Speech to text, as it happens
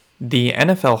The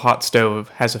NFL hot stove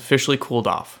has officially cooled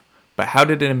off, but how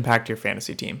did it impact your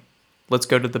fantasy team? Let's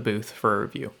go to the booth for a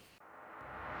review.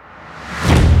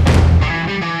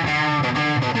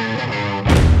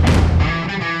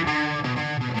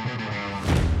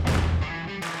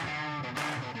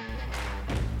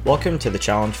 Welcome to the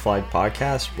Challenge Flag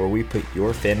podcast, where we put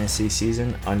your fantasy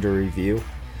season under review.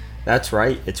 That's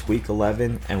right, it's week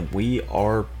 11 and we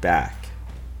are back.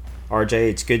 RJ,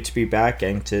 it's good to be back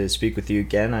and to speak with you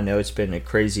again. I know it's been a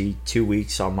crazy 2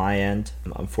 weeks on my end.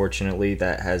 Unfortunately,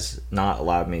 that has not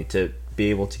allowed me to be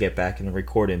able to get back in the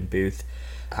recording booth.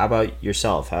 How about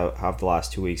yourself? How have the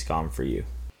last 2 weeks gone for you?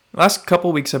 Last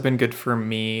couple weeks have been good for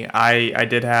me. I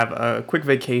did have a quick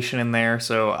vacation in there,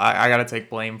 so I got to take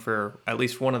blame for at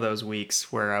least one of those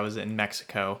weeks where I was in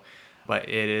Mexico. But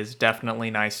it is definitely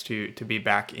nice to be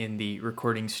back in the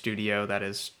recording studio that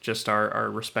is just our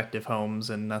respective homes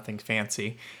and nothing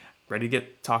fancy. Ready to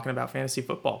get talking about fantasy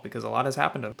football because a lot has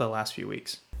happened over the last few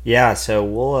weeks. Yeah, so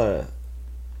we'll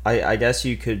I guess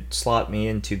you could slot me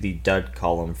into the dud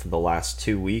column for the last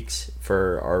 2 weeks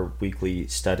for our weekly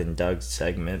stud and dud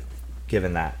segment,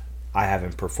 given that I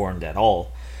haven't performed at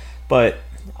all. But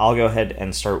I'll go ahead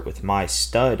and start with my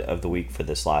stud of the week for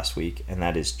this last week, and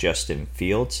that is Justin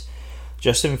Fields.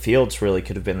 Justin Fields really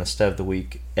could have been the stud of the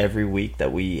week every week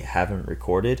that we haven't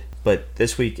recorded, but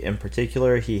this week in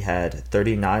particular, he had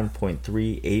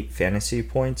 39.38 fantasy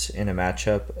points in a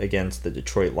matchup against the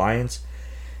Detroit Lions.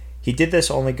 He did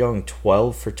this only going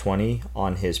 12 for 20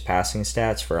 on his passing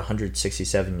stats for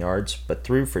 167 yards, but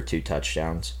threw for 2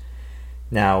 touchdowns.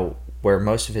 Now, where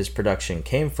most of his production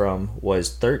came from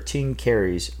was 13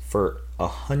 carries for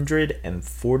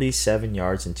 147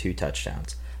 yards and 2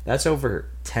 touchdowns. That's over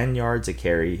 10 yards a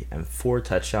carry and 4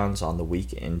 touchdowns on the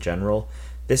week in general.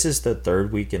 This is the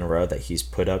third week in a row that he's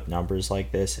put up numbers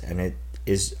like this, and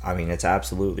it's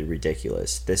absolutely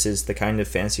ridiculous. This is the kind of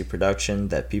fantasy production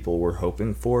that people were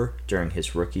hoping for during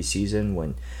his rookie season,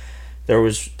 when there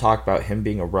was talk about him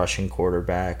being a rushing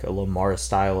quarterback, a Lamar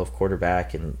style of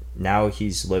quarterback, and now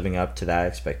he's living up to that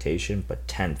expectation, but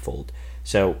tenfold.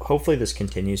 So hopefully this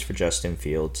continues for Justin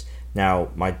Fields. Now,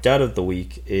 my dud of the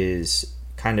week is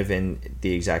kind of in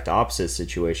the exact opposite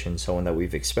situation, someone that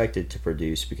we've expected to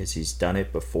produce because he's done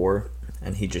it before,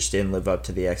 and he just didn't live up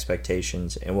to the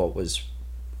expectations in what was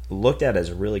looked at as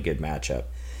a really good matchup.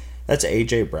 That's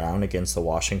A.J. Brown against the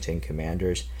Washington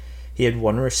Commanders. He had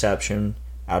 1 reception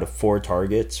out of 4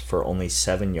 targets for only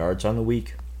 7 yards on the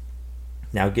week.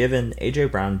 Now, given A.J.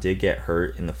 Brown did get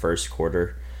hurt in the first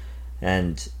quarter,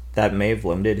 and that may have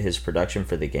limited his production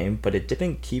for the game, but it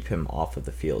didn't keep him off of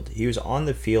the field. He was on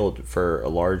the field for a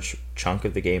large chunk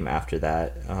of the game after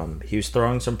that. He was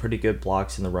throwing some pretty good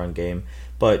blocks in the run game,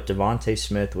 but Devontae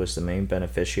Smith was the main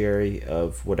beneficiary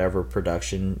of whatever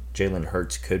production Jalen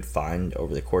Hurts could find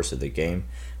over the course of the game,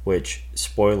 which,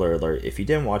 spoiler alert, if you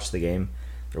didn't watch the game,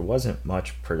 there wasn't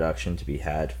much production to be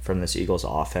had from this Eagles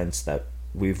offense that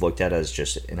we've looked at as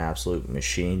just an absolute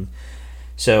machine.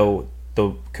 So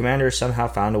the Commanders somehow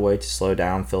found a way to slow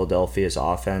down Philadelphia's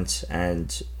offense,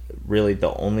 and really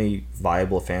the only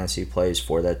viable fantasy plays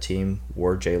for that team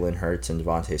were Jalen Hurts and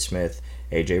Devontae Smith.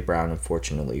 A.J. Brown,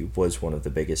 unfortunately, was one of the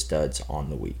biggest duds on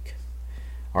the week.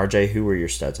 RJ, who were your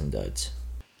studs and duds?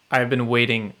 I've been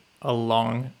waiting a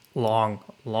long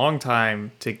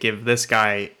time to give this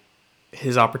guy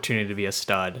his opportunity to be a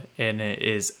stud, and it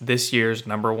is this year's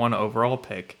number 1 overall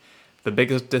pick, the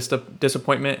biggest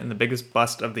disappointment and the biggest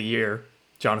bust of the year,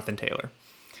 Jonathan Taylor.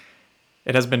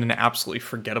 It has been an absolutely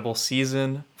forgettable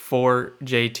season for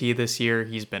JT this year.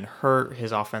 He's been hurt.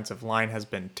 His offensive line has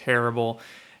been terrible.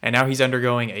 And now he's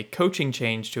undergoing a coaching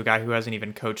change to a guy who hasn't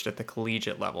even coached at the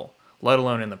collegiate level, let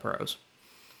alone in the pros.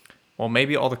 Well,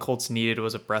 maybe all the Colts needed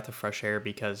was a breath of fresh air,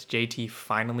 because JT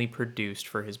finally produced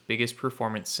for his biggest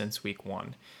performance since week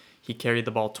 1. He carried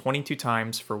the ball 22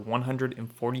 times for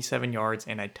 147 yards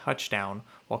and a touchdown,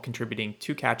 while contributing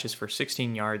 2 catches for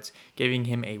 16 yards, giving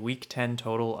him a Week 10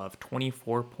 total of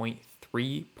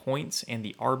 24.3 points and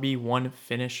the RB1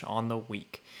 finish on the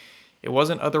week. It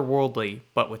wasn't otherworldly,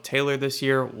 but with Taylor this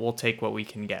year, we'll take what we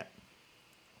can get.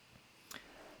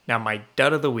 Now, my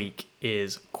dud of the week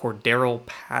is Cordarrelle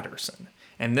Patterson,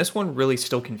 and this one really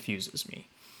still confuses me.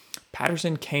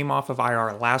 Patterson came off of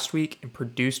IR last week and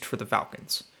produced for the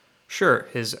Falcons. Sure,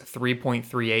 his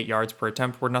 3.38 yards per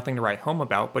attempt were nothing to write home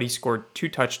about, but he scored 2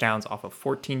 touchdowns off of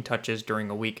 14 touches during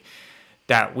a week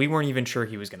that we weren't even sure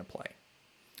he was going to play.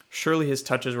 Surely his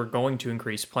touches were going to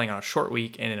increase playing on a short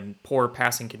week and in poor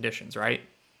passing conditions, right?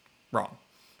 Wrong.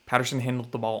 Patterson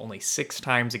handled the ball only 6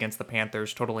 times against the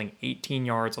Panthers, totaling 18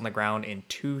 yards on the ground and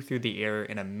 2 through the air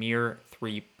in a mere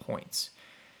 3 points.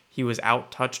 he was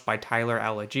out-touched by Tyler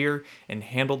Algier and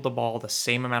handled the ball the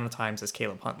same amount of times as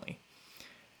Caleb Huntley.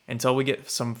 Until we get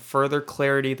some further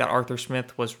clarity that Arthur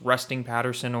Smith was resting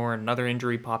Patterson or another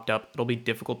injury popped up, it'll be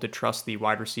difficult to trust the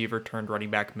wide receiver turned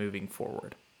running back moving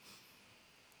forward.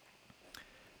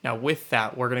 Now, with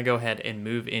that, we're going to go ahead and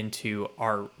move into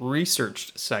our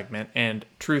researched segment. And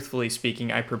truthfully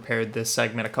speaking, I prepared this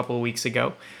segment a couple of weeks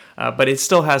ago, but it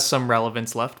still has some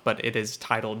relevance left, but it is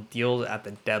titled Deals at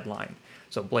the Deadline.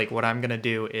 So, Blake, what I'm going to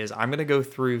do is I'm going to go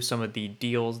through some of the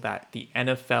deals that the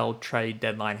NFL trade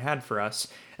deadline had for us.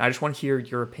 And I just want to hear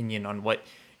your opinion on what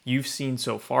you've seen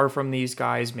so far from these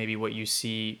guys, maybe what you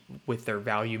see with their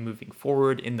value moving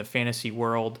forward in the fantasy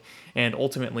world, and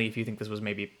ultimately if you think this was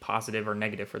maybe positive or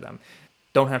negative for them.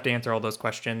 Don't have to answer all those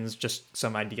questions, just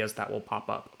some ideas that will pop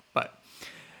up. But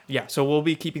yeah, so we'll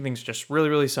be keeping things just really,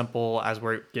 really simple as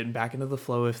we're getting back into the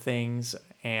flow of things.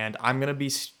 And I'm going to be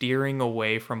steering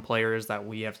away from players that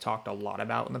we have talked a lot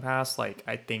about in the past. Like,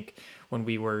 I think when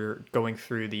we were going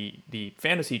through the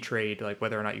fantasy trade, like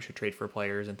whether or not you should trade for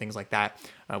players and things like that,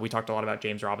 we talked a lot about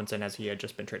James Robinson as he had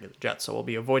just been traded to the Jets. So we'll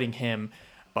be avoiding him.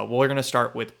 But we're going to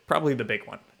start with probably the big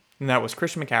one. And that was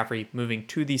Christian McCaffrey moving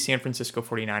to the San Francisco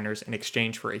 49ers in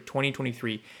exchange for a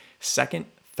 2023 second,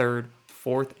 third,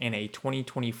 fourth, and a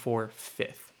 2024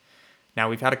 fifth. Now,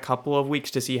 we've had a couple of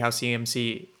weeks to see how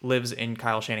CMC lives in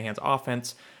Kyle Shanahan's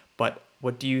offense, but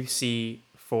what do you see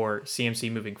for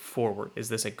CMC moving forward? Is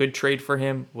this a good trade for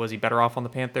him? Was he better off on the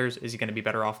Panthers? Is he going to be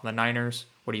better off on the Niners?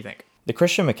 What do you think? The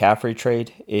Christian McCaffrey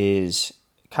trade is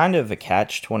kind of a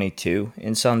catch-22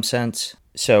 in some sense.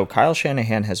 So Kyle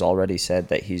Shanahan has already said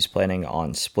that he's planning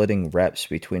on splitting reps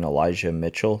between Elijah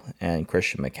Mitchell and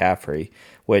Christian McCaffrey,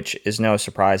 which is no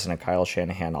surprise in a Kyle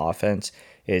Shanahan offense.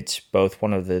 It's both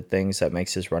one of the things that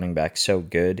makes his running back so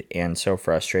good and so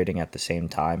frustrating at the same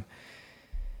time.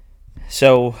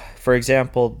 So, for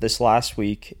example, this last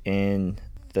week in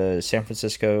the San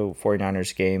Francisco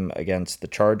 49ers game against the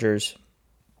Chargers,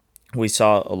 we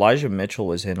saw Elijah Mitchell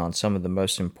was in on some of the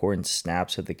most important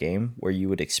snaps of the game where you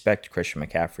would expect Christian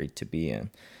McCaffrey to be in.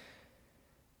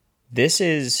 This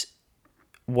is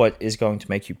what is going to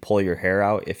make you pull your hair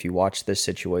out if you watch this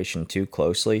situation too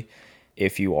closely.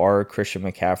 If you are a Christian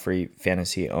McCaffrey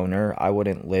fantasy owner, I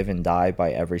wouldn't live and die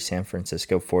by every San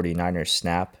Francisco 49ers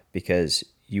snap because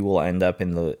you will end up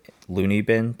in the loony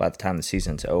bin by the time the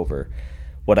season's over.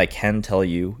 What I can tell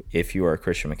you, if you are a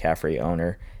Christian McCaffrey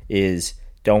owner, is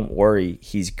don't worry,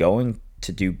 he's going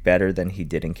to do better than he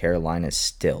did in Carolina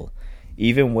still.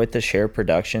 Even with the share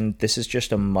production, this is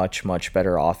just a much, much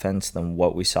better offense than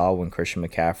what we saw when Christian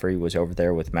McCaffrey was over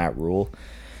there with Matt Rule.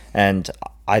 And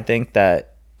I think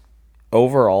that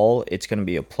overall, it's going to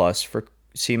be a plus for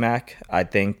C-Mac. I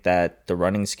think that the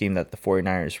running scheme that the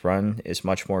 49ers run is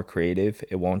much more creative.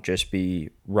 It won't just be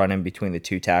running between the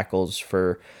two tackles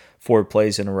for 4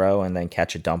 plays in a row and then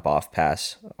catch a dump-off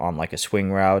pass on like a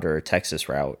swing route or a Texas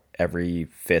route every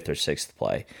 5th or 6th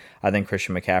play. I think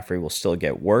Christian McCaffrey will still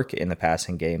get work in the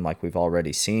passing game like we've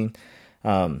already seen,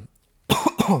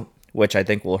 which I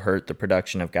think will hurt the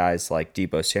production of guys like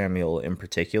Deebo Samuel in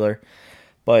particular.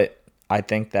 But I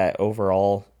think that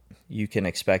overall you can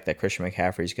expect that Christian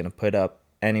McCaffrey is going to put up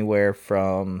anywhere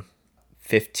from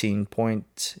 15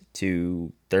 points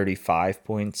to 35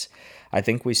 points. I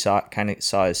think we saw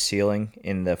his ceiling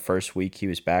in the first week he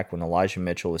was back when Elijah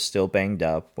Mitchell was still banged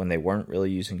up, when they weren't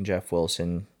really using Jeff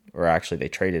Wilson, or actually they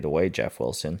traded away Jeff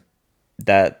Wilson.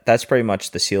 That's pretty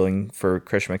much the ceiling for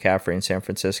Christian McCaffrey in San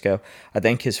Francisco. I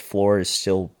think his floor is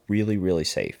still really, really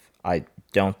safe. I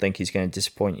don't think he's going to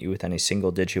disappoint you with any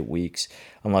single-digit weeks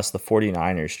unless the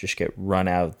 49ers just get run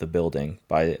out of the building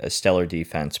by a stellar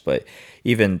defense. But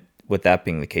even with that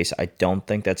being the case, I don't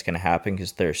think that's going to happen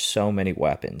because there's so many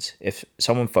weapons. If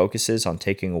someone focuses on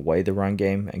taking away the run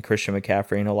game and Christian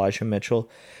McCaffrey and Elijah Mitchell,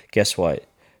 guess what?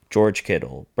 George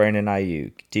Kittle, Brandon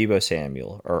Ayuk, Deebo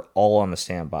Samuel are all on the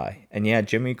standby. And yeah,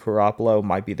 Jimmy Garoppolo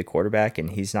might be the quarterback,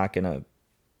 and he's not going to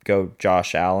go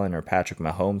Josh Allen or Patrick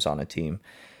Mahomes on a team.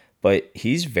 But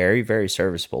he's very, very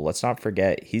serviceable. Let's not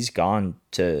forget, he's gone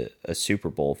to a Super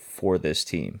Bowl for this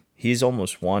team. He's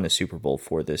almost won a Super Bowl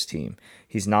for this team.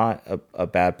 He's not a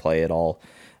bad play at all.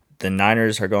 The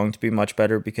Niners are going to be much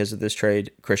better because of this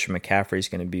trade. Christian McCaffrey is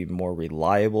going to be more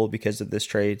reliable because of this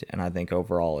trade. And I think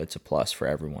overall it's a plus for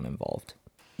everyone involved.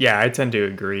 Yeah, I tend to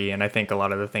agree. And I think a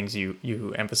lot of the things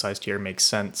you emphasized here make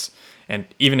sense. And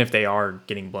even if they are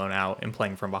getting blown out and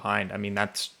playing from behind, I mean,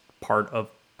 that's part of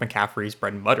McCaffrey's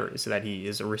bread and butter is that he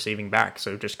is a receiving back.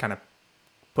 So just kind of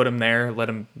put him there, let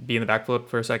him be in the backfield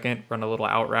for a second, run a little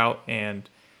out route, and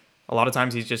a lot of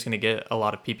times he's just going to get a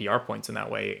lot of PPR points in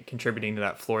that way, contributing to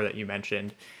that floor that you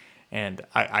mentioned. And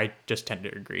I just tend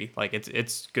to agree. Like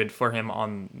it's good for him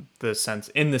in the sense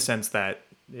that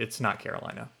it's not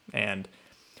Carolina. And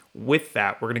with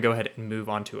that, we're going to go ahead and move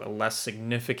on to a less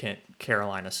significant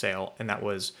Carolina sale, and that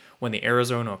was when the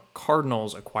Arizona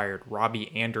Cardinals acquired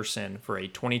Robbie Anderson for a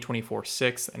 2024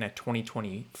 sixth and a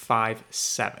 2025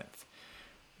 seventh.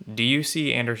 Do you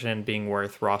see Anderson being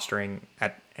worth rostering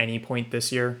at any point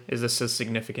this year? Is this a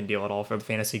significant deal at all for the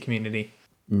fantasy community?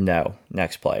 No.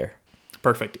 Next player.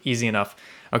 Perfect. Easy enough.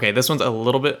 Okay, this one's a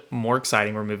little bit more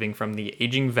exciting. We're moving from the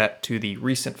aging vet to the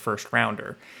recent first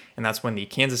rounder. And that's when the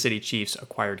Kansas City Chiefs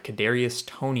acquired Kadarius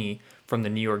Toney from the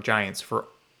New York Giants for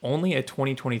only a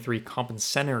 2023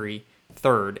 compensatory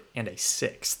third and a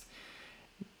sixth.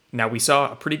 Now, we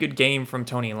saw a pretty good game from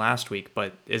Toney last week,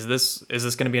 but is this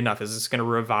going to be enough? Is this going to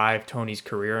revive Toney's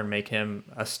career and make him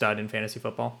a stud in fantasy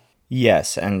football?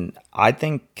 Yes, and I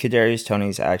think Kadarius Toney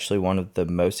is actually one of the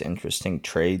most interesting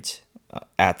trades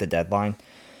at the deadline.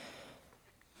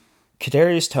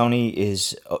 Kadarius Toney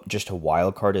is just a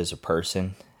wild card as a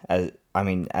person.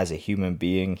 As a human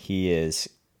being, he is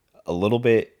a little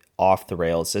bit off the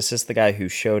rails. This is the guy who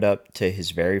showed up to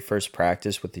his very first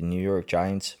practice with the New York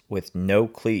Giants with no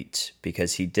cleats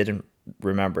because he didn't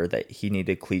remember that he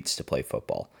needed cleats to play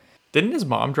football. Didn't his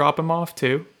mom drop him off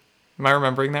too? Am I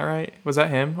remembering that right? Was that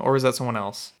him or was that someone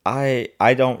else? I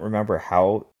don't remember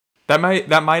how. That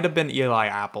might have been Eli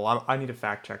Apple. I need to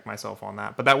fact check myself on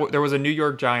that. But there was a New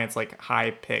York Giants like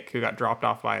high pick who got dropped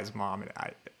off by his mom.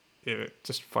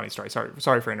 Just a funny story.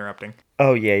 Sorry for interrupting.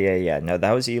 Oh yeah. No,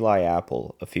 that was Eli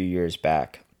Apple a few years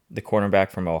back, the cornerback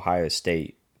from Ohio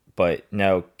State. But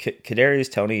no,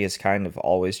 Kadarius Toney has kind of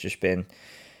always just been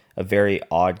a very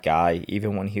odd guy.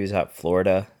 Even when he was at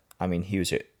Florida, I mean, he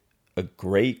was a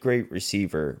great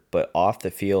receiver, but off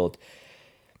the field,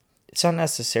 it's not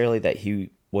necessarily that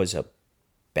he was a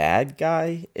bad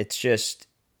guy. It's just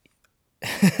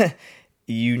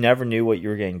you never knew what you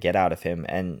were going to get out of him,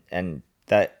 and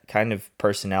that kind of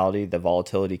personality, the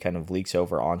volatility, kind of leaks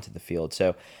over onto the field.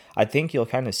 So I think you'll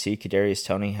kind of see Kadarius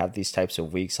Toney have these types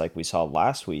of weeks like we saw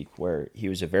last week, where he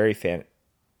was a very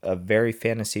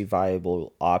fantasy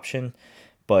viable option.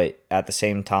 But at the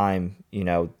same time,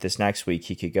 this next week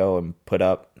he could go and put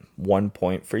up 1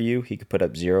 point for you. He could put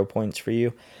up 0 points for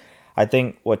you. I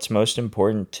think what's most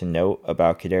important to note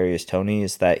about Kadarius Toney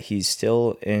is that he's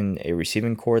still in a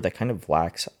receiving core that kind of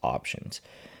lacks options.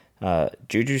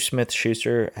 Juju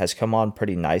Smith-Schuster has come on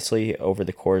pretty nicely over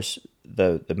the course,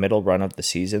 the middle run of the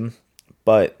season,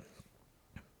 but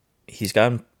he's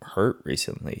gotten hurt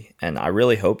recently. And I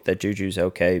really hope that Juju's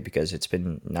okay because it's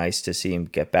been nice to see him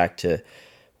get back to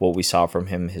what we saw from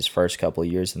him his first couple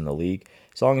of years in the league.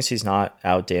 As long as he's not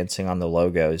out dancing on the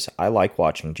logos, I like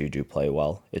watching Juju play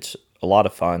well. It's a lot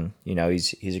of fun.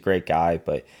 He's a great guy,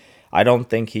 but I don't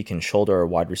think he can shoulder a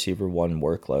wide receiver one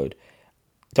workload.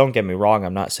 Don't get me wrong,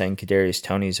 I'm not saying Kadarius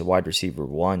Toney's a wide receiver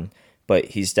one, but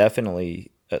he's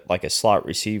definitely like a slot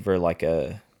receiver, like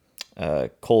a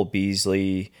Cole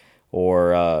Beasley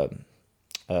or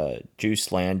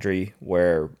Juice Landry,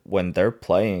 where when they're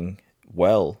playing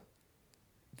well,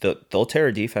 they'll tear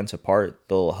a defense apart.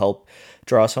 They'll help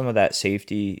draw some of that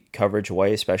safety coverage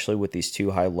away, especially with these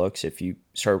two high looks. If you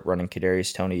start running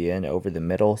Kadarius Toney in over the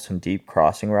middle, some deep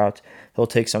crossing routes, he'll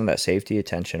take some of that safety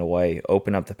attention away,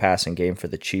 open up the passing game for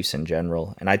the Chiefs in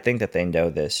general. And I think that they know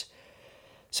this.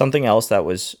 Something else that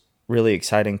was really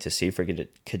exciting to see for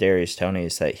Kadarius Toney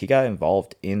is that he got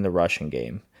involved in the rushing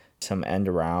game. Some end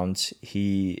arounds.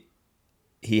 He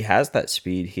has that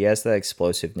speed. He has that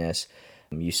explosiveness.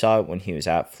 You saw it when he was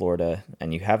at Florida,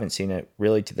 and you haven't seen it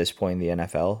really to this point in the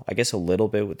NFL. I guess a little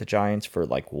bit with the Giants for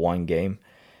like one game,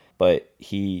 but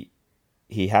he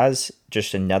has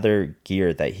just another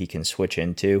gear that he can switch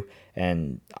into,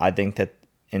 and I think that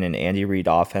in an Andy Reid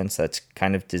offense that's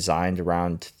kind of designed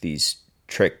around these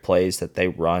trick plays that they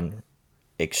run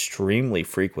extremely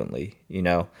frequently,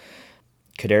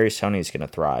 Kadarius Toney is going to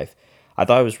thrive. I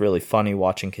thought it was really funny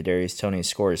watching Kadarius Toney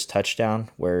score his touchdown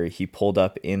where he pulled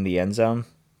up in the end zone,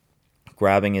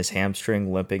 grabbing his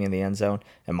hamstring, limping in the end zone.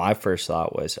 And my first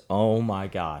thought was, oh my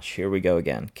gosh, here we go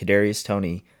again. Kadarius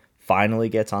Toney finally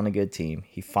gets on a good team.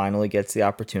 He finally gets the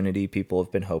opportunity people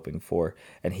have been hoping for,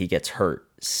 and he gets hurt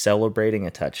celebrating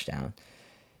a touchdown.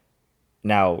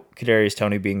 Now, Kadarius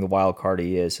Toney being the wild card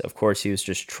he is, of course he was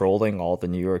just trolling all the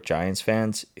New York Giants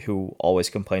fans who always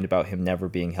complained about him never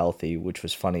being healthy, which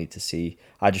was funny to see.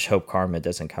 I just hope karma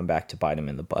doesn't come back to bite him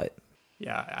in the butt.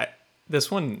 Yeah,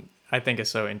 this one I think is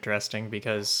so interesting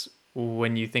because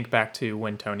when you think back to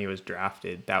when Toney was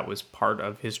drafted, that was part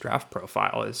of his draft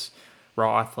profile is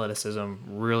raw athleticism,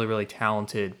 really, really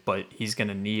talented, but he's going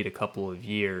to need a couple of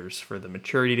years for the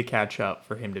maturity to catch up,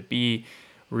 for him to be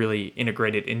really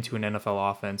integrated into an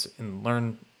NFL offense and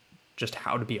learn just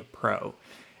how to be a pro.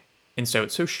 And so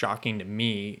it's so shocking to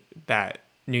me that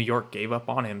New York gave up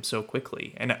on him so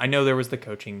quickly. And I know there was the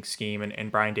coaching scheme,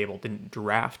 and Brian Dable didn't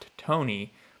draft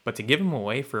Tony, but to give him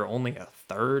away for only a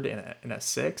third and a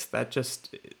sixth, that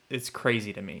just, it's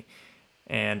crazy to me.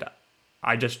 And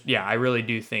I really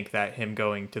do think that him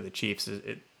going to the Chiefs,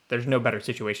 there's no better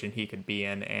situation he could be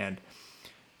in. And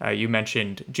you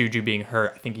mentioned Juju being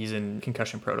hurt. I think he's in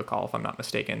concussion protocol, if I'm not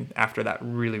mistaken, after that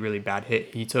really, really bad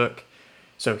hit he took.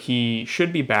 So he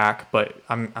should be back, but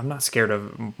I'm not scared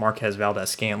of Marquez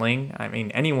Valdez-Scantling. I mean,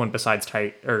 anyone besides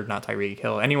not Tyreek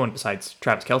Hill, anyone besides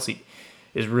Travis Kelce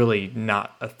is really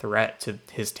not a threat to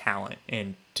his talent.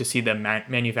 And to see them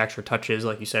manufacture touches,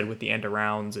 like you said, with the end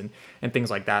arounds and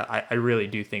things like that, I really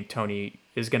do think Tony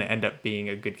is going to end up being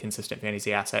a good, consistent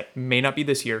fantasy asset. May not be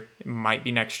this year, it might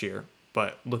be next year,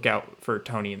 but look out for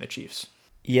Tony and the Chiefs.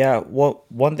 Yeah, well,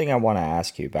 one thing I want to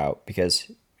ask you about,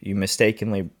 because you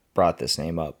mistakenly brought this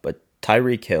name up, but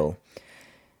Tyreek Hill,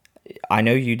 I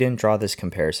know you didn't draw this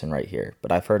comparison right here,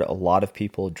 but I've heard a lot of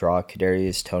people draw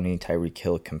Kadarius Toney Tyreek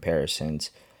Hill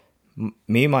comparisons.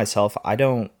 Me myself, I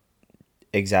don't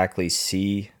exactly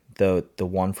see the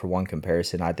one-for-one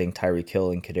comparison. I think Tyreek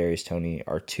Hill and Kadarius Toney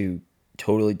are two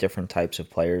totally different types of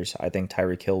players. I think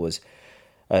Tyreek Hill was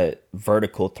a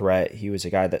vertical threat. He was a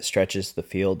guy that stretches the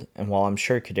field. And while I'm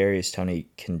sure Kadarius Toney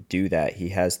can do that, he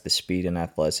has the speed and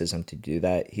athleticism to do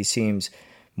that. He seems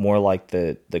more like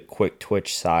the quick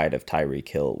twitch side of Tyreek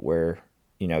Hill, where,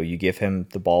 you give him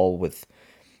the ball with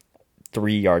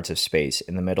 3 yards of space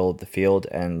in the middle of the field,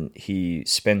 and he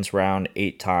spins around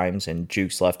 8 times and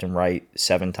jukes left and right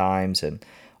 7 times, and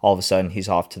all of a sudden he's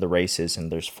off to the races,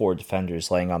 and there's 4 defenders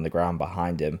laying on the ground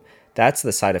behind him. That's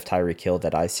the side of Tyreek Hill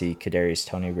that I see Kadarius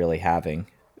Toney really having.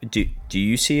 Do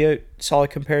you see a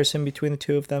solid comparison between the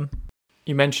two of them?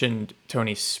 You mentioned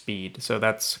Tony's speed, so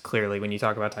that's clearly, when you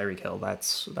talk about Tyreek Hill,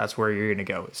 that's where you're going to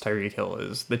go. Tyreek Hill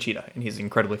is the cheetah, and he's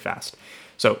incredibly fast.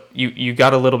 So you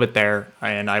got a little bit there,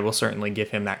 and I will certainly give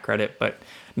him that credit. But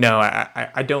no,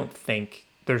 I don't think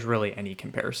there's really any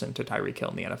comparison to Tyreek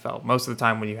Hill in the NFL. Most of the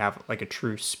time when you have like a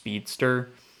true speedster,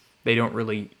 they don't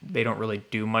really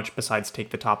do much besides take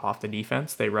the top off the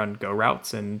defense. They run go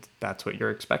routes, and that's what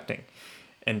you're expecting.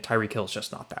 And Tyreek Hill is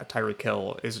just not that. Tyreek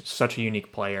Hill is such a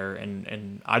unique player,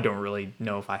 and I don't really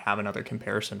know if I have another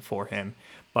comparison for him.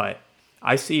 But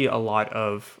I see a lot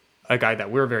of a guy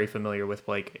that we're very familiar with,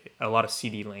 like a lot of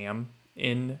CD Lamb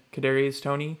in Kadarius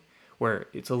Toney, where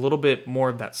it's a little bit more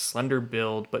of that slender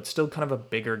build, but still kind of a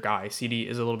bigger guy. CD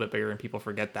is a little bit bigger, and people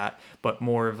forget that, but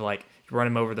more of like you run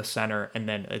him over the center, and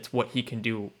then it's what he can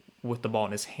do with the ball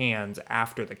in his hands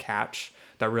after the catch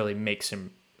that really makes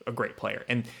him a great player.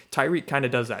 And Tyreek kind of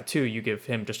does that too. You give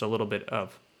him just a little bit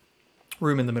of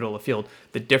room in the middle of the field.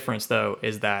 The difference though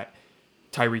is that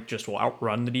Tyreek just will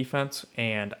outrun the defense,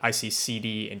 and I see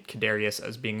CD and Kadarius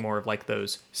as being more of like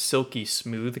those silky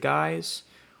smooth guys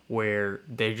where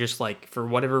they just, like, for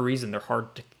whatever reason, they're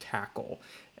hard to tackle.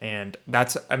 And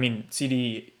that's, I mean,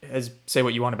 CD has, say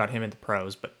what you want about him in the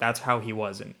pros, but that's how he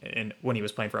was in when he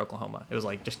was playing for Oklahoma. It was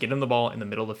like, just get him the ball in the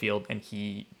middle of the field, and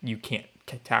you can't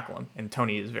tackle him. And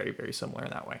Tony is very, very similar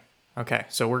in that way. Okay,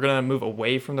 so we're going to move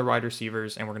away from the wide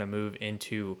receivers, and we're going to move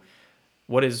into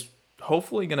what is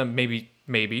hopefully going to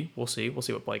maybe, we'll see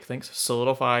what Blake thinks,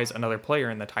 solidifies another player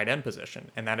in the tight end position.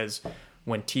 And that is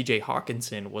when TJ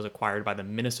Hawkinson was acquired by the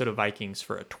Minnesota Vikings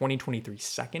for a 2023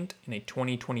 second and a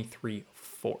 2023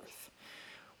 fourth.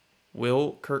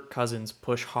 Will Kirk Cousins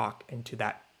push Hawk into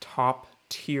that top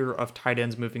tier of tight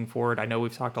ends moving forward? I know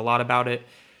we've talked a lot about it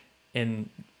in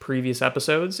previous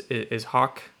episodes. Is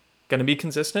Hawk going to be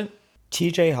consistent?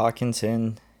 TJ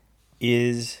Hawkinson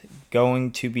is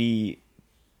going to be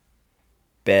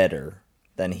better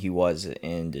than he was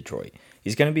in Detroit.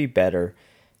 He's going to be better.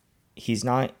 He's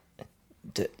not...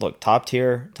 Look, top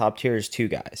tier is 2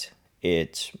 guys.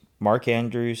 It's Mark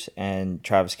Andrews and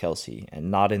Travis Kelce, and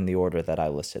not in the order that I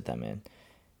listed them in.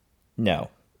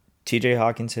 No, TJ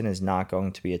Hawkinson is not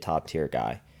going to be a top tier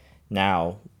guy.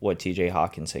 Now, what TJ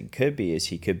Hawkinson could be is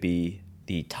he could be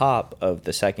the top of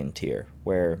the second tier,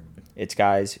 where it's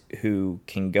guys who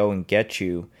can go and get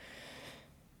you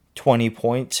 20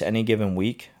 points any given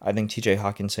week. I think TJ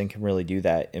Hawkinson can really do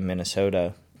that in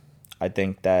Minnesota. I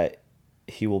think that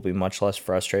he will be much less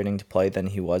frustrating to play than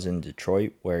he was in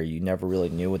Detroit, where you never really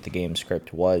knew what the game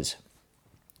script was.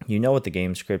 You know what the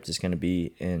game script is going to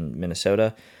be in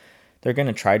Minnesota. They're going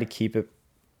to try to keep it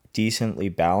decently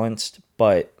balanced,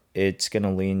 but it's going to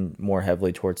lean more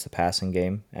heavily towards the passing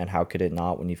game. And how could it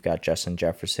not when you've got Justin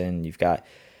Jefferson, you've got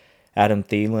Adam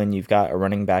Thielen, you've got a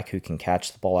running back who can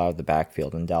catch the ball out of the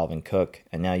backfield in Dalvin Cook,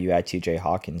 and now you add TJ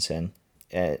Hawkinson.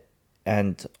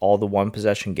 And all the one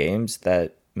possession games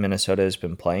that Minnesota has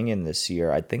been playing in this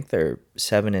year, I think they're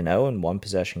 7-0 in one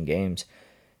possession games.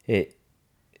 It's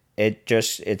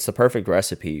the perfect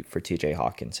recipe for TJ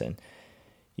Hawkinson.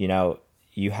 You know,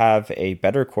 you have a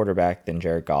better quarterback than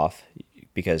Jared Goff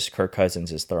because Kirk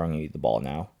Cousins is throwing you the ball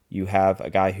now. You have a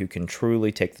guy who can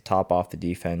truly take the top off the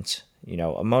defense. You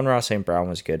know, Amon-Ra St. Brown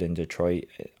was good in Detroit.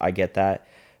 I get that.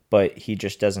 But he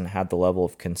just doesn't have the level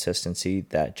of consistency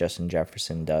that Justin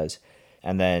Jefferson does.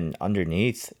 And then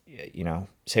underneath, you know,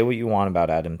 say what you want about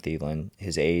Adam Thielen,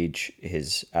 his age,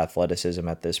 his athleticism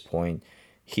at this point,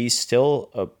 he's still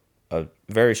a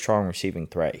very strong receiving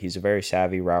threat. He's a very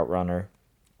savvy route runner.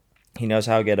 He knows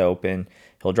how to get open.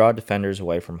 He'll draw defenders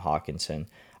away from Hawkinson.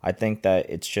 I think that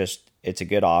it's a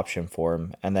good option for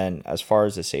him. And then as far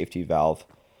as the safety valve,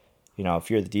 you know, if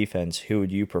you're the defense, who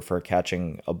would you prefer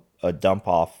catching a dump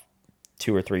off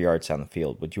 2 or 3 yards down the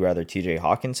field? Would you rather TJ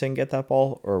Hawkinson get that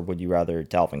ball, or would you rather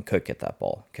Dalvin Cook get that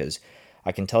ball? Because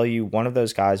I can tell you one of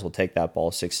those guys will take that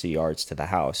ball 60 yards to the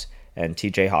house, and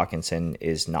TJ Hawkinson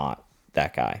is not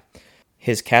that guy.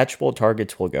 His catchable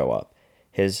targets will go up.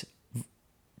 His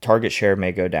target share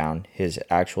may go down. His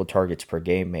actual targets per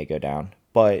game may go down.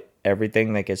 But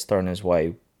everything that gets thrown his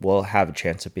way will have a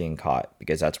chance of being caught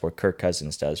because that's what Kirk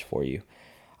Cousins does for you.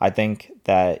 I think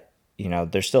that, you know,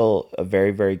 there's still a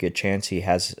very, very good chance he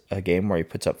has a game where he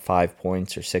puts up 5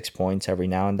 points or 6 points every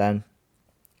now and then.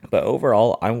 But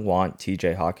overall, I want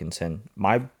TJ Hawkinson.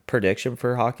 My prediction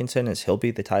for Hawkinson is he'll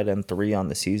be the tight end 3 on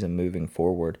the season moving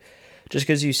forward. Just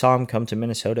because you saw him come to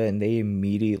Minnesota and they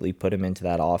immediately put him into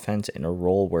that offense in a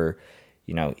role where,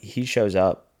 you know, he shows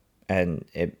up and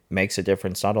it makes a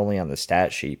difference not only on the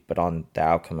stat sheet, but on the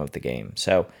outcome of the game.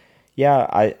 So, yeah,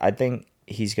 I think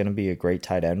he's going to be a great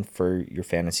tight end for your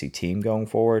fantasy team going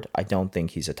forward. I don't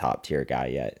think he's a top-tier guy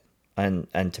yet. And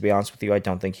to be honest with you, I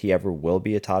don't think he ever will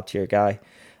be a top-tier guy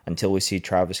until we see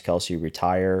Travis Kelce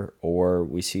retire or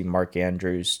we see Mark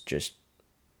Andrews just,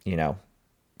 you know,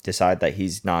 decide that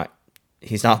he's not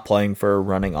playing for a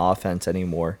running offense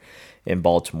anymore in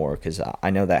Baltimore, because I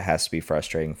know that has to be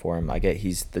frustrating for him. I get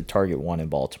he's the target one in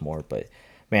Baltimore, but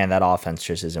man, that offense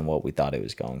just isn't what we thought it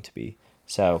was going to be.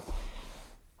 So,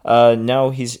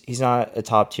 no, he's not a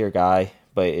top tier guy,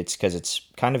 but it's because it's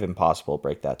kind of impossible to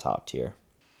break that top tier.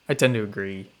 I tend to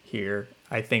agree here.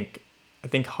 I think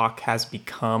Hawk has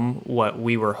become what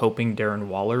we were hoping Darren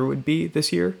Waller would be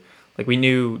this year. Like, we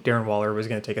knew Darren Waller was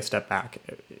going to take a step back.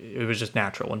 It was just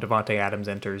natural. When Devontae Adams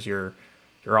enters your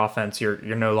offense, you're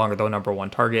no longer the number one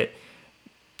target.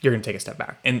 You're going to take a step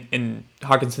back. And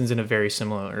Hawkinson's in a very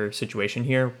similar situation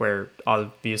here, where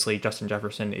obviously Justin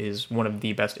Jefferson is one of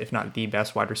the best, if not the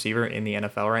best, wide receiver in the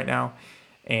NFL right now,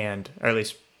 or at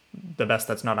least the best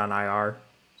that's not on IR.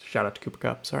 Shout out to Cooper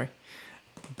Kupp, sorry.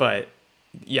 But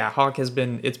yeah, Hawk it's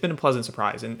been a pleasant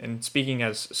surprise. And speaking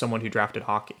as someone who drafted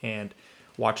Hawk and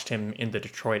watched him in the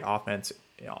Detroit offense,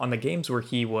 on the games where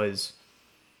he was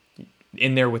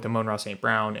in there with Amon-Ra St.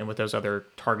 Brown and with those other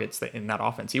targets that in that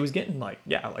offense, he was getting like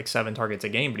 7 targets a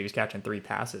game, but he was catching 3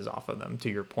 passes off of them, to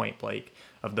your point, Blake,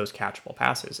 of those catchable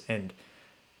passes. And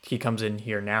he comes in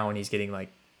here now and he's getting like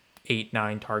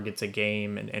 8-9 targets a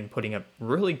game and putting up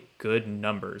really good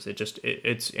numbers.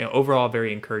 It's overall a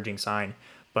very encouraging sign.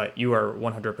 But you are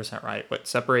 100% right. What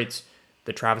separates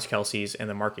the Travis Kelce's and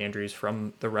the Mark Andrews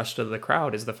from the rest of the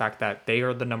crowd is the fact that they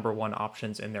are the number one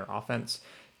options in their offense.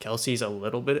 Kelce's a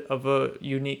little bit of a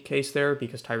unique case there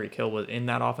because Tyreek Hill was in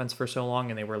that offense for so long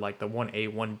and they were like the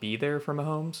 1A, 1B there for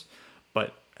Mahomes.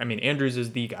 But, I mean, Andrews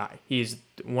is the guy. He's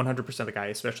 100% the guy,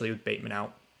 especially with Bateman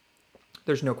out.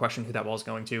 There's no question who that ball is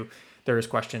going to. There is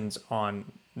questions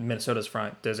on Minnesota's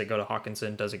front. Does it go to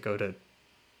Hawkinson? Does it go to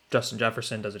Justin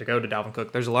Jefferson? Does it go to Dalvin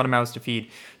Cook? There's a lot of mouths to feed.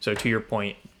 So to your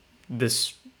point,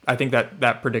 I think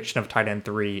that prediction of tight end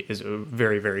 3 is a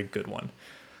very, very good one.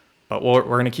 But we're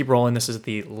going to keep rolling. This is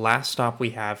the last stop we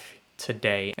have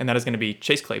today, and that is going to be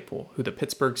Chase Claypool, who the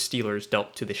Pittsburgh Steelers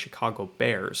dealt to the Chicago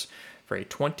Bears for a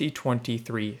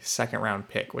 2023 second-round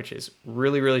pick, which is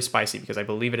really, really spicy because I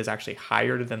believe it is actually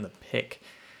higher than the pick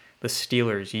the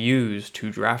Steelers used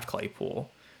to draft Claypool.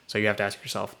 So you have to ask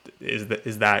yourself,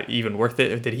 is that even worth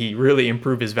it? Did he really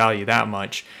improve his value that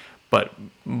much? But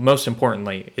most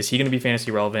importantly, is he going to be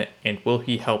fantasy relevant, and will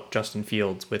he help Justin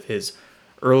Fields with his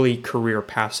early career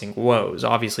passing woes?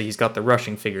 Obviously, he's got the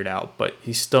rushing figured out, but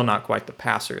he's still not quite the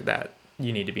passer that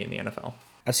you need to be in the NFL.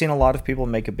 I've seen a lot of people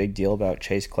make a big deal about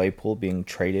Chase Claypool being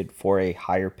traded for a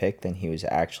higher pick than he was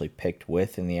actually picked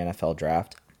with in the NFL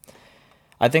draft.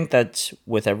 I think that's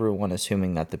with everyone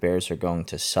assuming that the Bears are going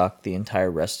to suck the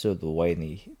entire rest of the way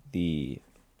in the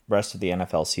rest of the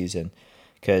NFL season,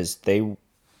 because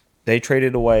they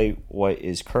traded away what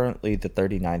is currently the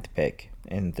 39th pick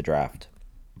in the draft.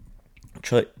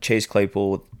 Chase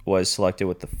Claypool was selected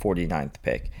with the 49th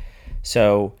pick.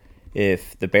 So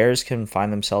if the Bears can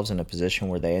find themselves in a position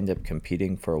where they end up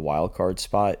competing for a wild card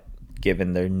spot,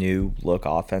 given their new look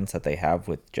offense that they have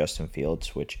with Justin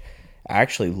Fields, which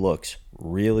actually looks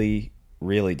really,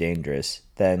 really dangerous,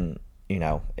 then,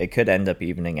 it could end up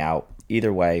evening out.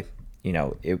 Either way,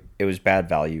 it was bad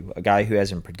value. A guy who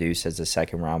hasn't produced as a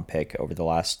second round pick over the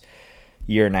last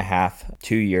year and a half,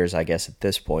 2 years, I guess, at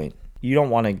this point. You don't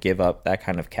want to give up that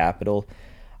kind of capital.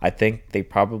 I think they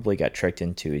probably got tricked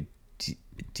into a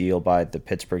deal by the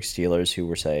Pittsburgh Steelers, who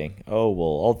were saying, oh, well,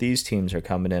 all these teams are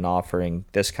coming in offering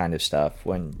this kind of stuff,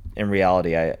 when in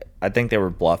reality, I think they were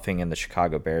bluffing and the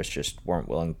Chicago Bears just weren't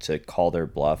willing to call their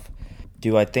bluff.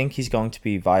 Do I think he's going to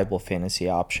be a viable fantasy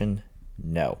option?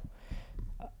 No.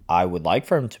 I would like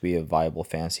for him to be a viable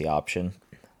fantasy option.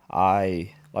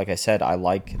 Like I said, I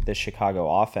like the Chicago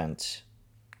offense,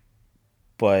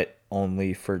 but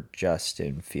only for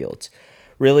Justin Fields.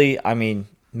 Really,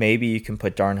 maybe you can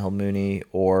put Darnell Mooney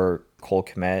or Cole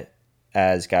Kmet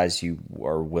as guys you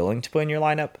are willing to put in your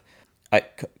lineup.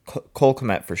 Cole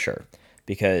Kmet for sure,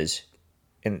 because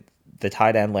in the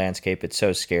tight end landscape, it's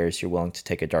so scarce. You're willing to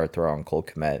take a dart throw on Cole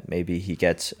Kmet. Maybe he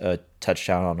gets a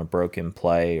touchdown on a broken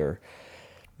play, or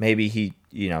maybe he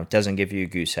doesn't give you a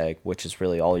goose egg, which is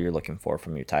really all you're looking for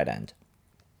from your tight end.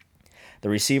 The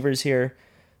receivers here,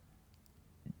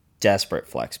 desperate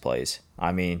flex plays.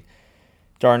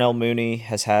 Darnell Mooney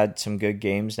has had some good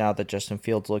games now that Justin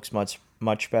Fields looks much,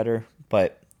 much better,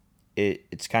 but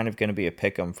it's kind of going to be a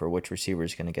pick-em for which receiver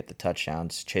is going to get the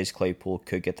touchdowns. Chase Claypool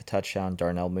could get the touchdown.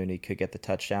 Darnell Mooney could get the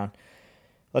touchdown.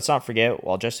 Let's not forget,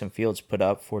 while Justin Fields put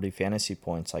up 40 fantasy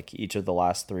points like each of the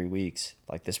last 3 weeks,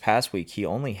 like this past week, he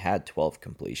only had 12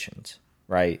 completions,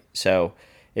 right? So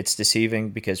it's deceiving,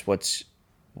 because what's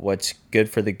good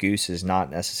for the goose is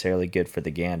not necessarily good for the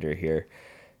gander here.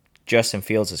 Justin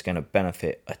Fields is going to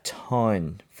benefit a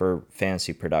ton for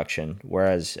fantasy production,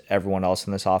 whereas everyone else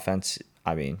in this offense,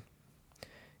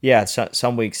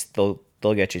 some weeks they'll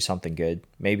get you something good.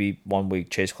 Maybe one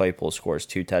week Chase Claypool scores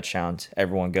 2 touchdowns.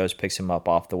 Everyone picks him up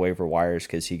off the waiver wires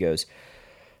because he goes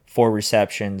 4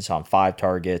 receptions on 5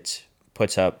 targets,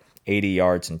 puts up 80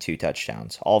 yards and 2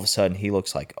 touchdowns. All of a sudden he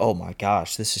looks like, oh my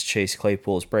gosh, this is Chase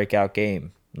Claypool's breakout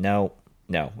game. No.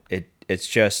 It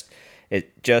just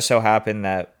so happened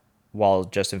that while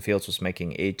Justin Fields was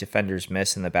making 8 defenders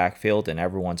miss in the backfield and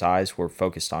everyone's eyes were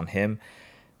focused on him,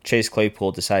 Chase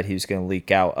Claypool decided he was going to leak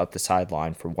out up the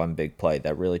sideline for one big play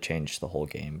that really changed the whole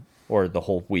game, or the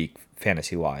whole week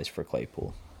fantasy-wise for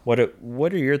Claypool. What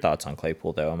are your thoughts on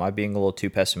Claypool, though? Am I being a little too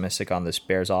pessimistic on this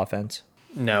Bears offense?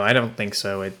 No, I don't think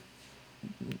so.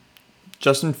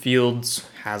 Justin Fields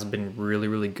has been really,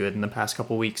 really good in the past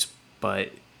couple weeks,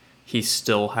 but he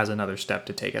still has another step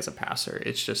to take as a passer.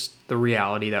 It's just the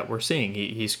reality that we're seeing.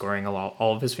 He's scoring all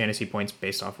of his fantasy points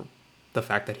based off of the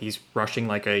fact that he's rushing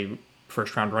like a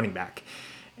first-round running back,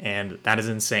 and that is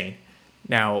insane.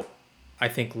 Now, I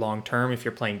think long-term, if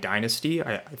you're playing Dynasty,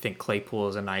 I think Claypool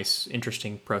is a nice,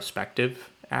 interesting prospective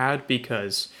add,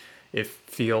 because if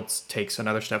Fields takes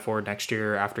another step forward next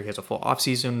year after he has a full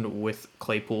offseason with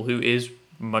Claypool, who is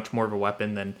much more of a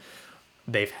weapon than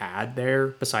they've had there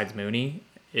besides Mooney,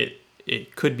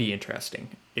 it could be interesting.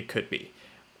 It could be.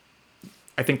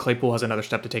 I think Claypool has another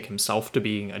step to take himself to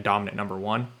being a dominant number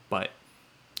one, but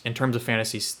in terms of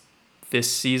fantasy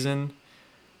this season,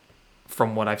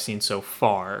 from what I've seen so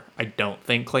far, I don't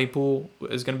think Claypool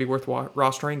is going to be worth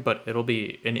rostering, but it'll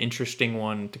be an interesting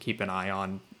one to keep an eye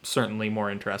on. Certainly more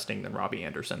interesting than Robbie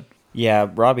Anderson. Yeah,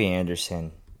 Robbie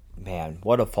Anderson, man,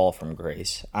 what a fall from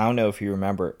grace. I don't know if you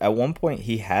remember, at one point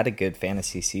he had a good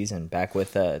fantasy season back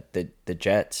with the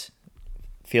Jets.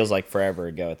 Feels like forever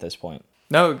ago at this point.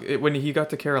 No, when he got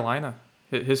to Carolina,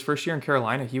 his first year in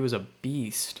Carolina, he was a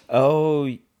beast.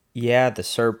 Oh, yeah, the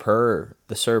Sir Purr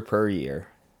year.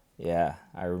 Yeah,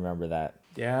 I remember that.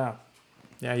 Yeah,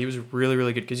 he was really,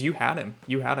 really good because you had him.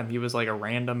 He was like a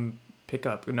random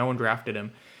pickup. No one drafted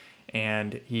him,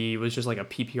 and he was just like a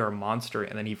PPR monster.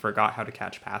 And then he forgot how to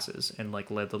catch passes and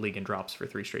like led the league in drops for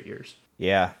 3 straight years.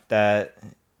 Yeah,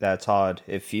 that's odd.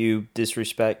 If you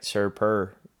disrespect Sir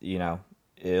Purr,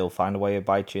 it'll find a way to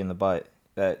bite you in the butt.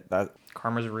 That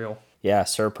karma's real. Yeah,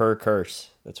 Sir Purr curse.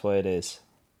 That's what it is.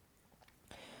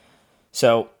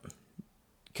 So,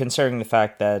 considering the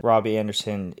fact that Robbie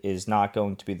Anderson is not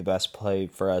going to be the best play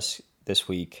for us this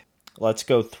week, let's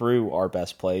go through our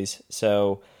best plays.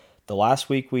 So the last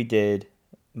week we did,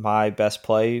 my best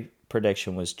play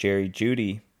prediction was Jerry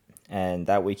Jeudy, and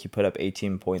that week he put up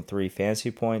 18.3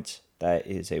 fantasy points. That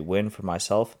is a win for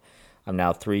myself. I'm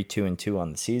now 3-2-2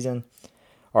 on the season.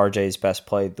 RJ's best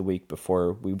play the week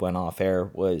before we went off air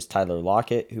was Tyler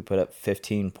Lockett, who put up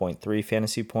 15.3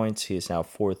 fantasy points. He is now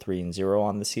 4-3-0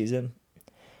 on the season.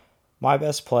 My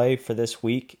best play for this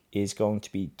week is going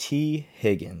to be T.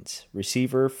 Higgins,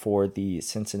 receiver for the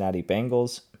Cincinnati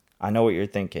Bengals. I know what you're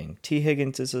thinking. T.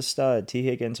 Higgins is a stud. T.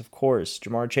 Higgins, of course.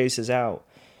 Jamar Chase is out.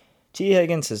 T.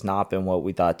 Higgins has not been what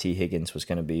we thought T. Higgins was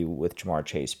going to be with Jamar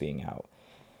Chase being out.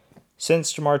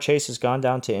 Since Jamar Chase has gone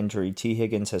down to injury, T.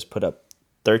 Higgins has put up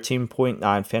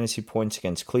 13.9 fantasy points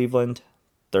against Cleveland,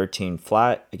 13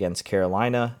 flat against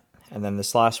Carolina, and then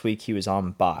this last week he was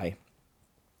on bye.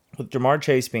 With Jamar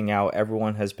Chase being out,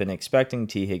 everyone has been expecting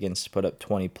T. Higgins to put up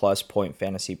 20-plus point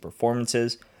fantasy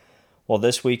performances. Well,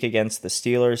 this week against the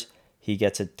Steelers, he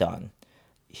gets it done.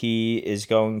 He is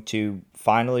going to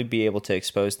finally be able to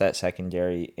expose that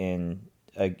secondary in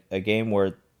a game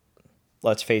where,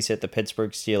 let's face it, the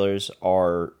Pittsburgh Steelers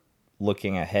are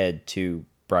looking ahead to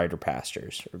brighter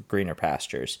pastures or greener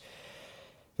pastures.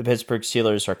 The Pittsburgh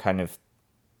Steelers are kind of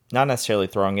not necessarily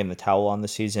throwing in the towel on the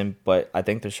season, but I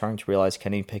think they're starting to realize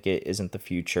Kenny Pickett isn't the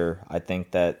future. I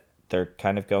think that they're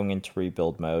kind of going into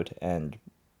rebuild mode, and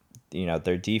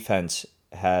their defense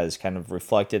has kind of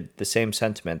reflected the same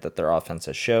sentiment that their offense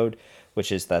has showed,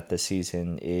 which is that the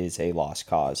season is a lost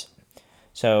cause.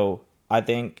 So I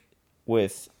think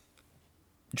with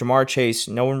Jamar Chase,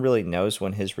 no one really knows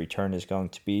when his return is going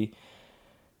to be.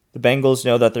 The Bengals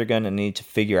know that they're going to need to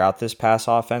figure out this pass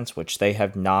offense, which they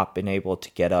have not been able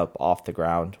to get up off the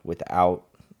ground without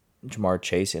Jamar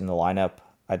Chase in the lineup.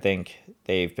 I think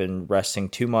they've been resting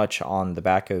too much on the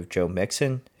back of Joe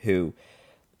Mixon, who,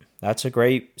 that's a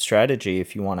great strategy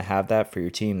if you want to have that for your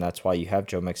team. That's why you have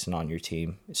Joe Mixon on your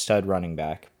team, stud running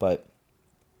back. But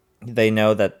they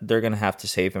know that they're going to have to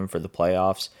save him for the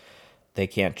playoffs. They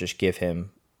can't just give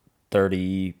him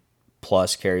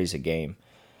 30-plus carries a game.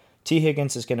 T.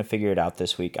 Higgins is going to figure it out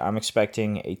this week. I'm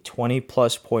expecting a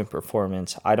 20-plus point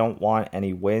performance. I don't want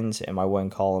any wins in my win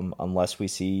column unless we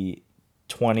see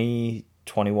 20,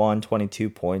 21, 22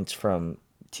 points from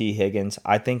T. Higgins.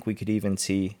 I think we could even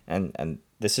see, and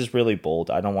this is really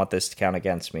bold, I don't want this to count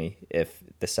against me if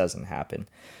this doesn't happen.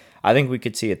 I think we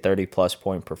could see a 30-plus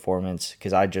point performance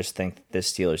because I just think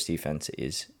this Steelers defense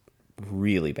is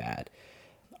really bad.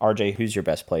 RJ, who's your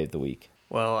best play of the week?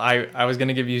 Well, I was going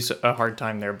to give you a hard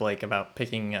time there, Blake, about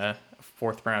picking a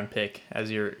fourth-round pick as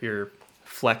your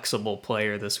flexible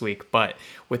player this week. But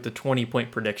with the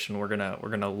 20-point prediction, we're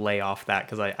gonna lay off that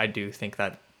because I do think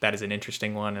that is an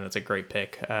interesting one and it's a great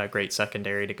pick, great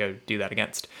secondary to go do that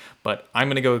against. But I'm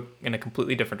going to go in a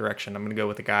completely different direction. I'm going to go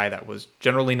with a guy that was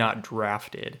generally not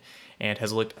drafted and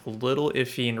has looked a little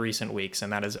iffy in recent weeks,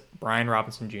 and that is Brian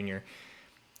Robinson Jr.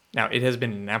 Now, it has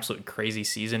been an absolute crazy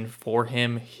season for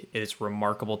him. It is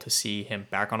remarkable to see him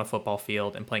back on a football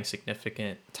field and playing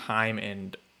significant time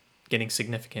and getting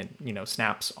significant,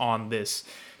 snaps on this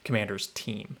Commanders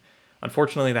team.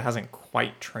 Unfortunately, that hasn't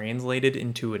quite translated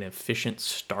into an efficient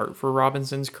start for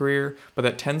Robinson's career, but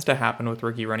that tends to happen with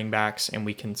rookie running backs, and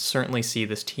we can certainly see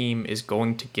this team is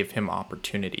going to give him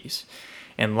opportunities.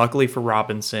 And luckily for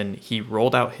Robinson, he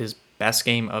rolled out his best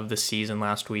game of the season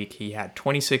last week. He had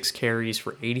 26 carries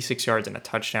for 86 yards and a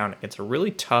touchdown against a really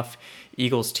tough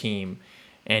Eagles team,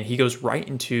 and he goes right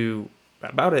into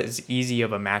about as easy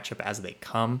of a matchup as they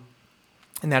come,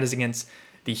 and that is against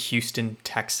the Houston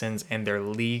Texans and their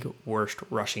league worst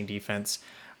rushing defense.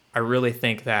 I really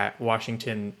think that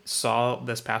Washington saw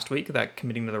this past week that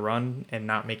committing to the run and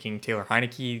not making Taylor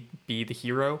Heineke be the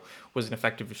hero was an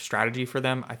effective strategy for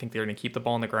them. I think they're going to keep the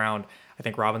ball on the ground. I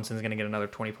think Robinson's going to get another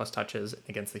 20-plus touches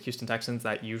against the Houston Texans.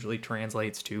 That usually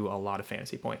translates to a lot of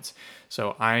fantasy points.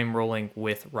 So I'm rolling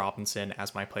with Robinson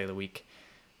as my play of the week.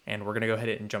 And we're going to go ahead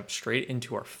and jump straight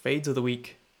into our fades of the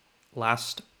week.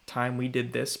 Last time we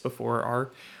did this before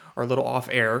our little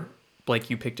off-air,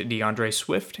 Blake, you picked DeAndre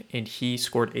Swift, and he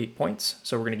scored 8 points.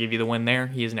 So we're going to give you the win there.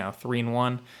 He is now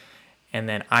 3-1. And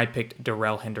then I picked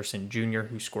Darrell Henderson Jr.,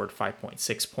 who scored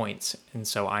 5.6 points. And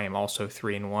so I am also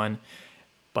 3-1.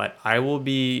 But I'll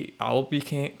be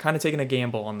kind of taking a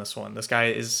gamble on this one. This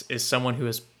guy is someone who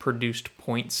has produced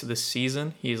points this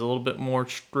season. He's a little bit more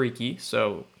streaky.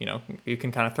 So, you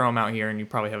can kind of throw him out here and you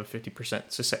probably have a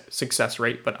 50% success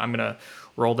rate. But I'm going to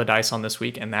roll the dice on this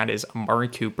week, and that is Amari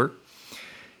Cooper.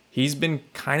 He's been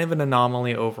kind of an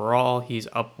anomaly overall. He's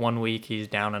up one week, he's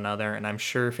down another, and I'm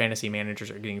sure fantasy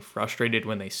managers are getting frustrated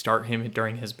when they start him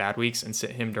during his bad weeks and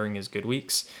sit him during his good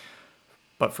weeks.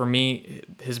 But for me,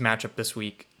 his matchup this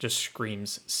week just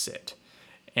screams sit.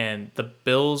 And the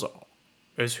Bills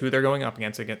is who they're going up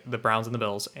against the Browns and the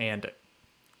Bills. And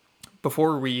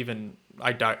before we even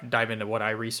dive into what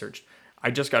I researched,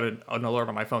 I just got an alert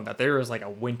on my phone that there is like a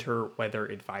winter weather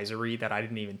advisory that I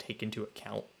didn't even take into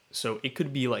account. So it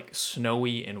could be like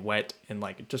snowy and wet and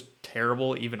like just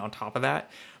terrible even on top of that.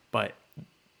 But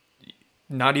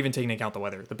not even taking into account the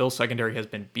weather, the Bills secondary has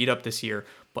been beat up this year,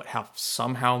 but have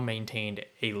somehow maintained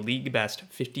a league best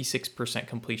 56%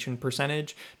 completion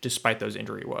percentage despite those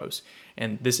injury woes.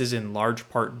 And this is in large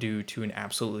part due to an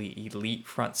absolutely elite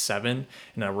front seven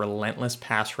and a relentless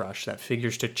pass rush that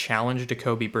figures to challenge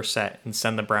Jacoby Brissett and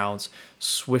send the Browns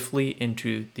swiftly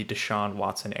into the Deshaun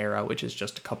Watson era, which is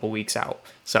just a couple weeks out.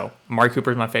 So Amari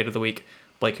Cooper is my fade of the week.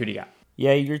 Blake, who do you got?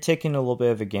 Yeah, you're taking a little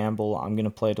bit of a gamble. I'm going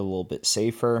to play it a little bit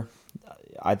safer.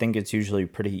 I think it's usually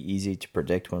pretty easy to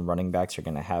predict when running backs are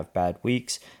going to have bad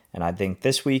weeks. And I think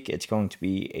this week it's going to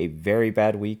be a very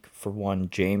bad week for one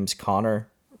James Conner,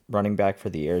 running back for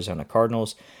the Arizona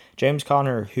Cardinals. James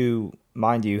Conner, who,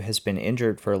 mind you, has been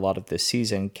injured for a lot of this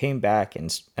season, came back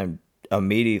and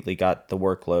immediately got the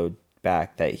workload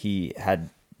back that he had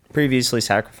previously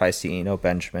sacrificed to Eno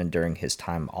Benjamin during his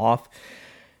time off.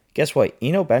 Guess what?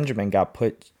 Eno Benjamin got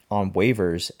put on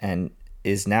waivers and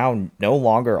is now no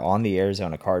longer on the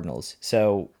Arizona Cardinals.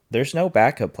 So there's no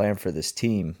backup plan for this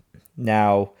team.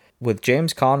 Now, with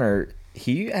James Conner,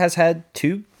 he has had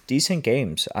two decent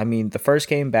games. I mean, the first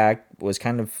game back was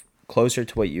kind of closer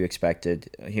to what you expected.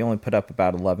 He only put up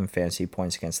about 11 fantasy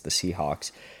points against the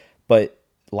Seahawks. But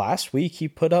last week, he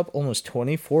put up almost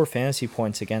 24 fantasy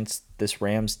points against this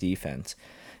Rams defense.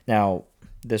 Now,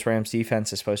 this Rams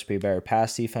defense is supposed to be a better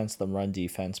pass defense than run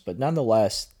defense, but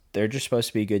nonetheless, they're just supposed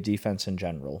to be a good defense in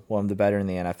general. One of the better in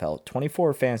the NFL.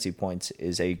 24 fantasy points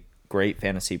is a great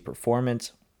fantasy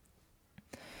performance.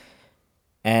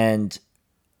 And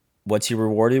what's he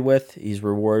rewarded with? He's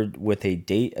rewarded with a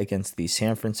date against the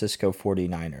San Francisco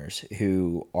 49ers,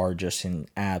 who are just an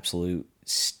absolute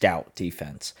stout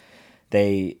defense.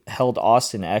 They held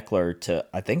Austin Eckler to,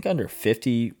 I think, under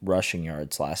 50 rushing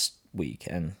yards last week.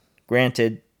 And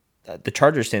granted, the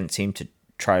Chargers didn't seem to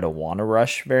try to want to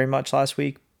rush very much last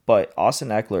week, but Austin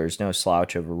Eckler is no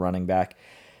slouch of a running back.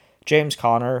 James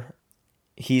Conner,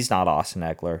 he's not Austin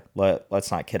Eckler.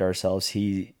 Let's not kid ourselves.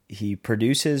 He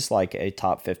produces like a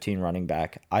top 15 running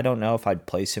back. I don't know if I'd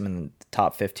place him in the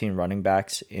top 15 running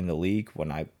backs in the league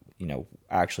when I,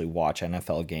 actually watch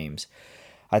NFL games.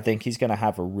 I think he's going to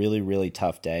have a really, really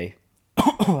tough day.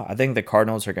 I think the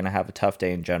Cardinals are going to have a tough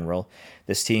day in general.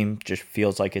 This team just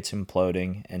feels like it's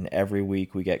imploding, and every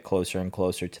week we get closer and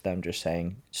closer to them just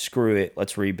saying, screw it,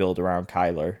 let's rebuild around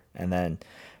Kyler, and then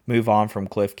move on from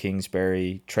Cliff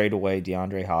Kingsbury, trade away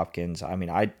DeAndre Hopkins. I mean,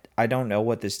 I don't know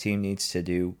what this team needs to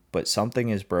do, but something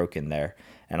is broken there,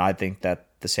 and I think that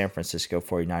the San Francisco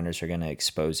 49ers are going to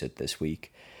expose it this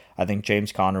week. I think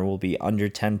James Conner will be under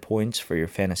 10 points for your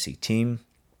fantasy team.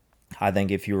 I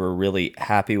think if you were really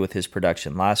happy with his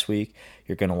production last week,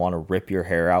 you're going to want to rip your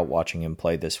hair out watching him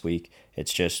play this week.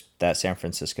 It's just that San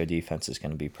Francisco defense is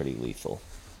going to be pretty lethal.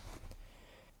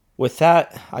 With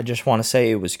that, I just want to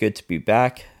say it was good to be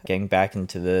back, getting back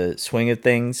into the swing of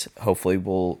things. Hopefully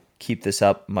we'll keep this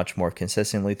up much more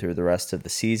consistently through the rest of the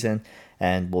season,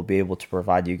 and we'll be able to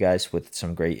provide you guys with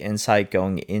some great insight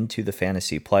going into the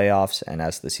fantasy playoffs and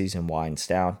as the season winds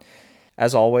down.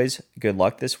 As always, good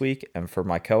luck this week, and for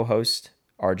my co-host,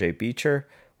 RJ Beecher,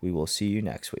 we will see you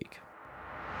next week.